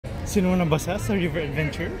Sino nabasa sa river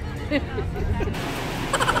adventure?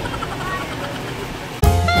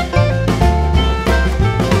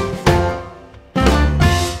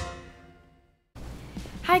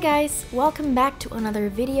 Hi guys, welcome back to another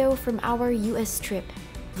video from our US trip.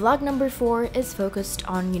 Vlog number 4 is focused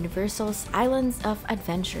on Universal's Islands of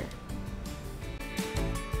Adventure.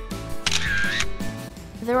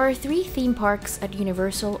 There are 3 theme parks at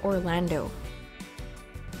Universal Orlando.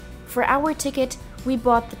 For our ticket, we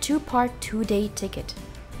bought the 2-park 2-day ticket.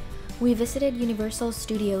 We visited Universal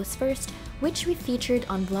Studios first, which we featured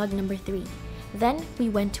on vlog number 3. Then we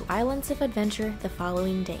went to Islands of Adventure the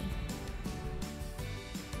following day.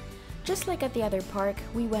 Just like at the other park,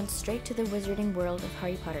 we went straight to the Wizarding World of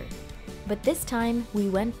Harry Potter. But this time, we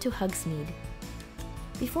went to Hogsmeade.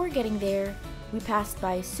 Before getting there, we passed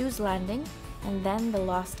by Sue's Landing and then the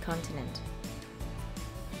Lost Continent.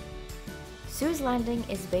 Sue's Landing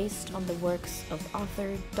is based on the works of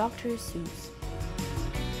author Dr. Seuss.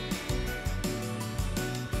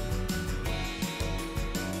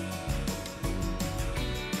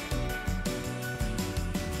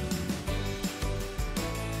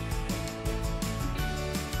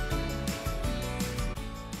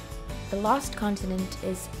 The Lost Continent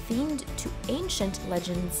is themed to ancient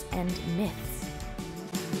legends and myths.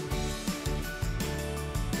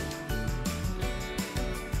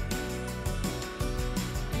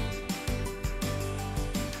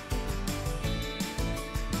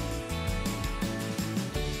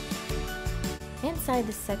 Inside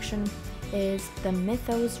this section is the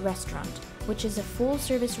Mythos Restaurant, which is a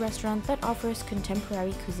full-service restaurant that offers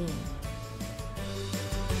contemporary cuisine.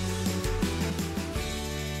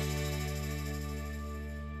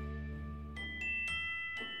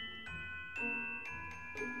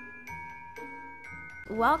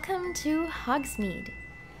 Welcome to Hogsmeade.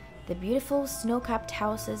 The beautiful snow-capped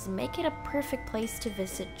houses make it a perfect place to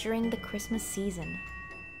visit during the Christmas season.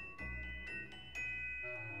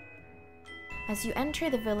 As you enter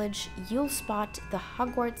the village, you'll spot the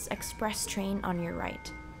Hogwarts Express train on your right.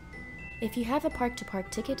 If you have a park-to-park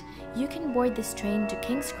ticket, you can board this train to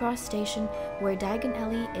King's Cross Station, where Diagon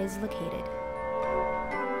Alley is located.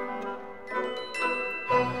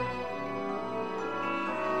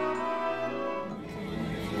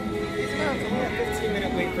 It's about a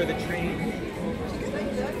 15-minute wait for the train.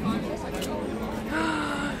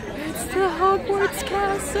 It's the Hogwarts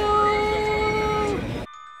Castle!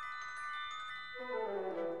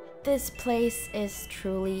 This place is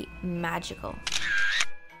truly magical.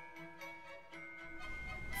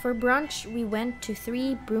 For brunch, we went to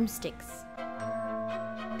 3 Broomsticks.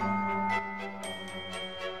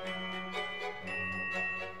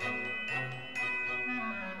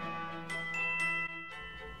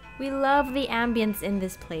 We love the ambience in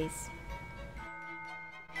this place.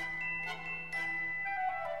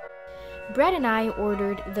 Brett and I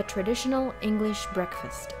ordered the traditional English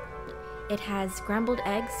breakfast. It has scrambled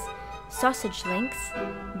eggs, sausage links,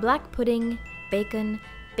 black pudding, bacon,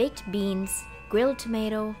 baked beans, grilled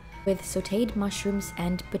tomato, with sautéed mushrooms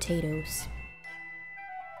and potatoes.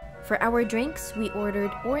 For our drinks, we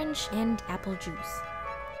ordered orange and apple juice.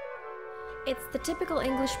 It's the typical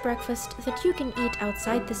English breakfast that you can eat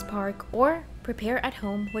outside this park or prepare at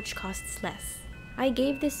home, which costs less. I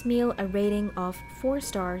gave this meal a rating of 4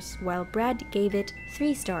 stars, while Brad gave it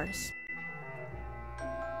 3 stars.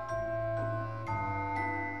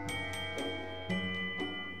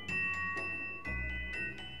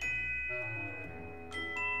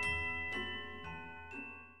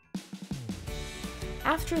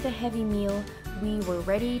 After the heavy meal, we were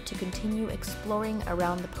ready to continue exploring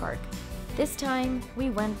around the park. This time, we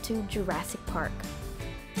went to Jurassic Park.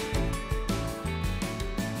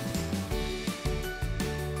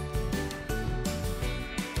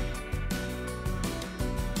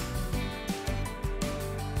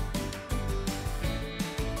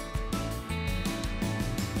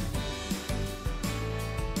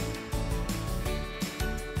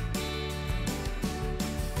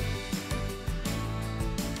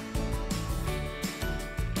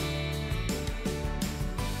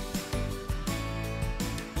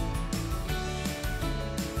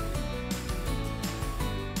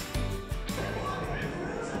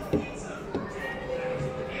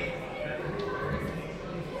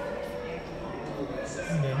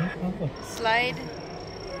 Slide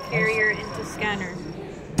carrier into scanner.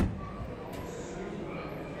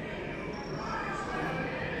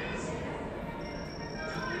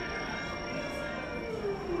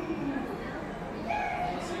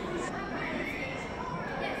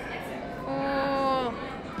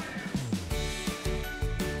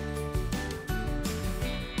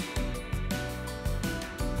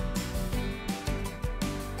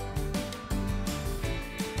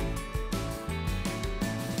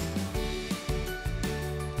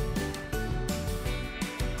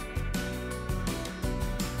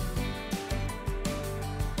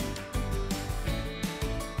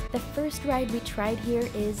 The first ride we tried here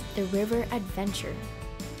is the River Adventure.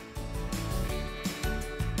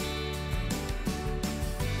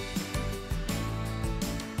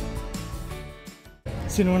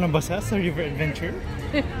 Sino nabasa sa River Adventure?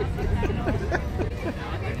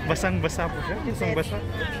 Basang-basa po siya. Basang-basa.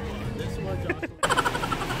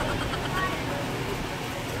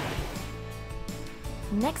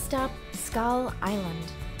 Next up, Skull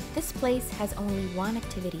Island. This place has only one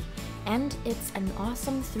activity, and it's an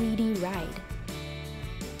awesome 3D ride.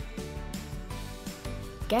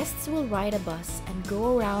 Guests will ride a bus and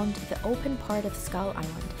go around the open part of Skull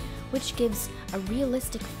Island, which gives a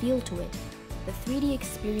realistic feel to it. The 3D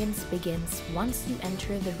experience begins once you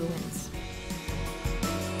enter the ruins.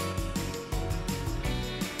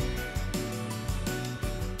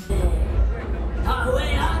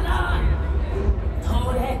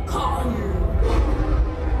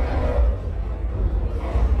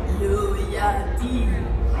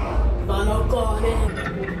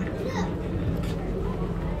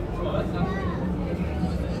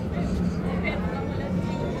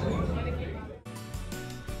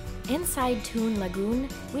 Inside Toon Lagoon,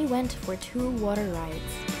 we went for 2 water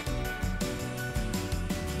rides.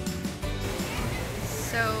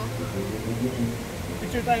 So,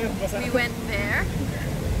 we went there.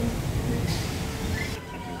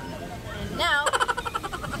 And now,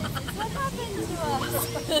 this is what happened to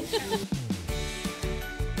us.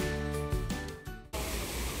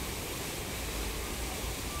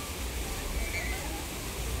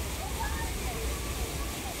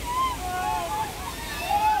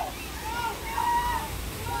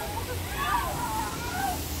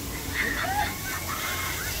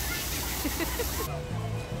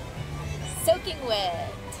 Soaking wet.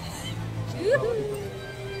 Yung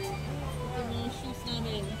shoes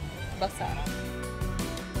namin basa.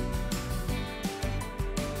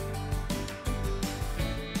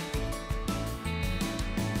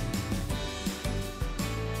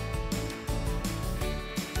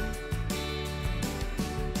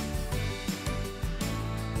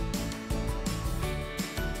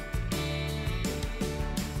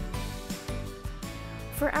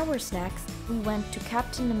 For our snacks, we went to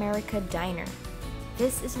Captain America Diner.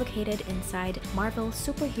 This is located inside Marvel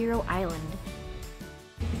Superhero Island.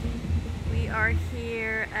 We are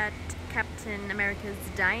here at Captain America's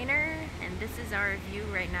Diner, and this is our view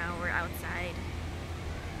right now. We're outside.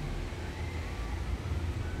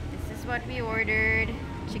 This is what we ordered: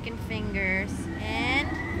 chicken fingers and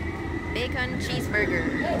bacon cheeseburger.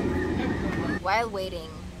 While waiting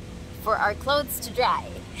for our clothes to dry.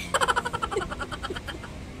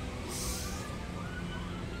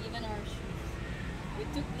 Even our shoes. We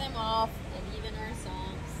took them off, and even our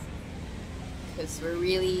socks. Because we're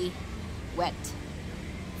really wet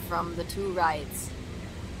from the 2 rides.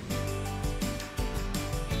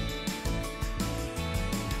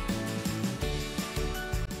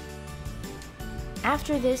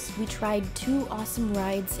 After this, we tried 2 awesome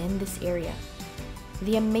rides in this area: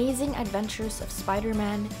 The Amazing Adventures of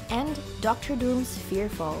Spider-Man and Doctor Doom's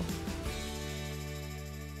Fearfall.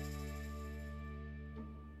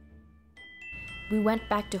 We went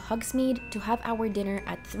back to Hogsmeade to have our dinner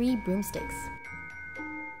at 3 Broomsticks.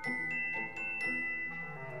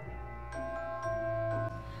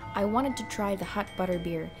 I wanted to try the hot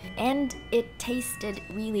butterbeer, and it tasted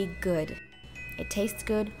really good. It tastes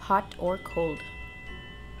good, hot or cold.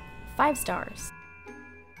 5 stars.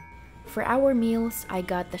 For our meals, I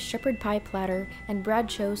got the shepherd pie platter, and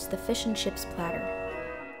Brad chose the fish and chips platter.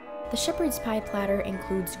 The shepherd's pie platter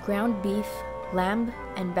includes ground beef, lamb,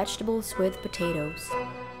 and vegetables with potatoes.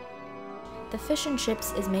 The fish and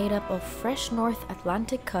chips is made up of fresh North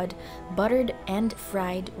Atlantic cod, buttered and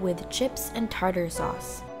fried with chips and tartar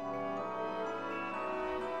sauce.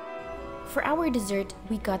 For our dessert,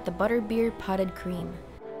 we got the butterbeer potted cream.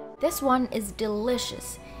 This one is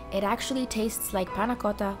delicious. It actually tastes like panna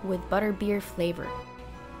cotta with butterbeer flavor.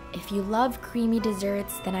 If you love creamy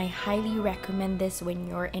desserts, then I highly recommend this when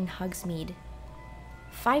you're in Hogsmeade.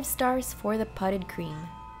 5 stars for the potted cream.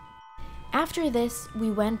 After this,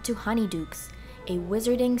 we went to Honeydukes, a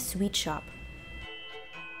wizarding sweet shop.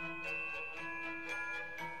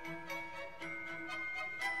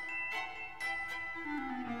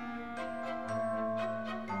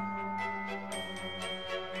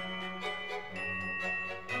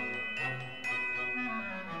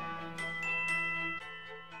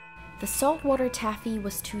 The saltwater taffy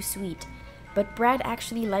was too sweet, but Brad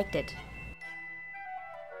actually liked it.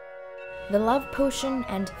 The Love Potion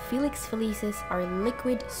and Felix Felicis are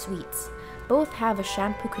liquid sweets. Both have a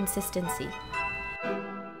shampoo consistency.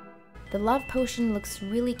 The love potion looks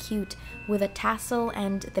really cute with a tassel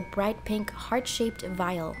and the bright pink heart-shaped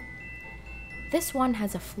vial. This one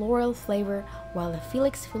has a floral flavor, while the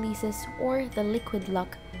Felix Felicis or the Liquid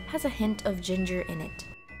Luck has a hint of ginger in it.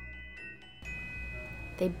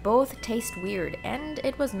 They both taste weird, and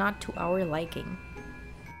it was not to our liking.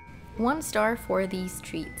 1 star for these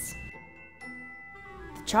treats.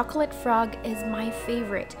 The chocolate frog is my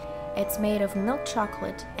favorite. It's made of milk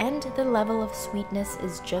chocolate, and the level of sweetness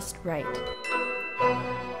is just right.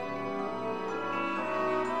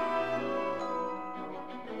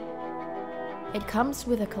 It comes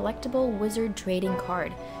with a collectible wizard trading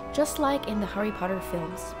card, just like in the Harry Potter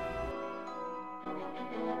films.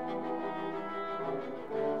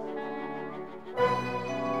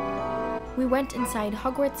 We went inside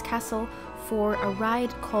Hogwarts Castle for a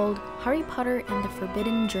ride called Harry Potter and the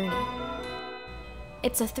Forbidden Journey.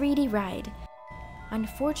 It's a 3D ride.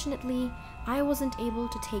 Unfortunately, I wasn't able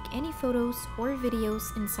to take any photos or videos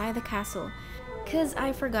inside the castle, cause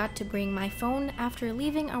I forgot to bring my phone after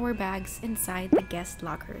leaving our bags inside the guest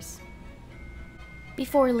lockers.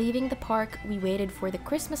 Before leaving the park, we waited for the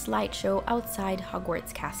Christmas light show outside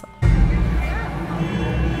Hogwarts Castle.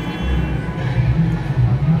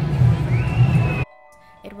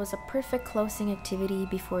 It was a perfect closing activity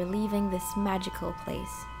before leaving this magical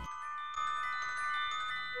place.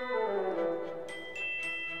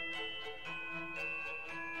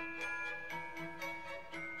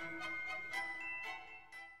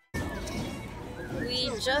 We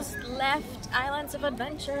just left Islands of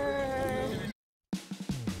Adventure.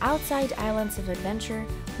 Outside Islands of Adventure,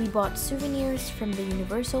 we bought souvenirs from the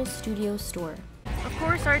Universal Studios store. Of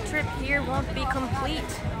course, our trip here won't be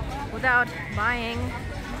complete without buying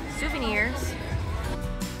souvenirs.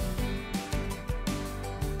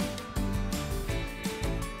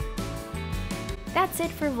 That's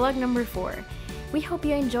it for vlog number 4. We hope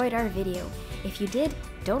you enjoyed our video. If you did,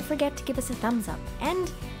 don't forget to give us a thumbs up.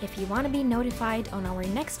 And if you want to be notified on our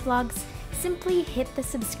next vlogs, simply hit the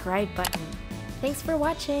subscribe button. Thanks for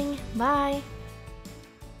watching. Bye!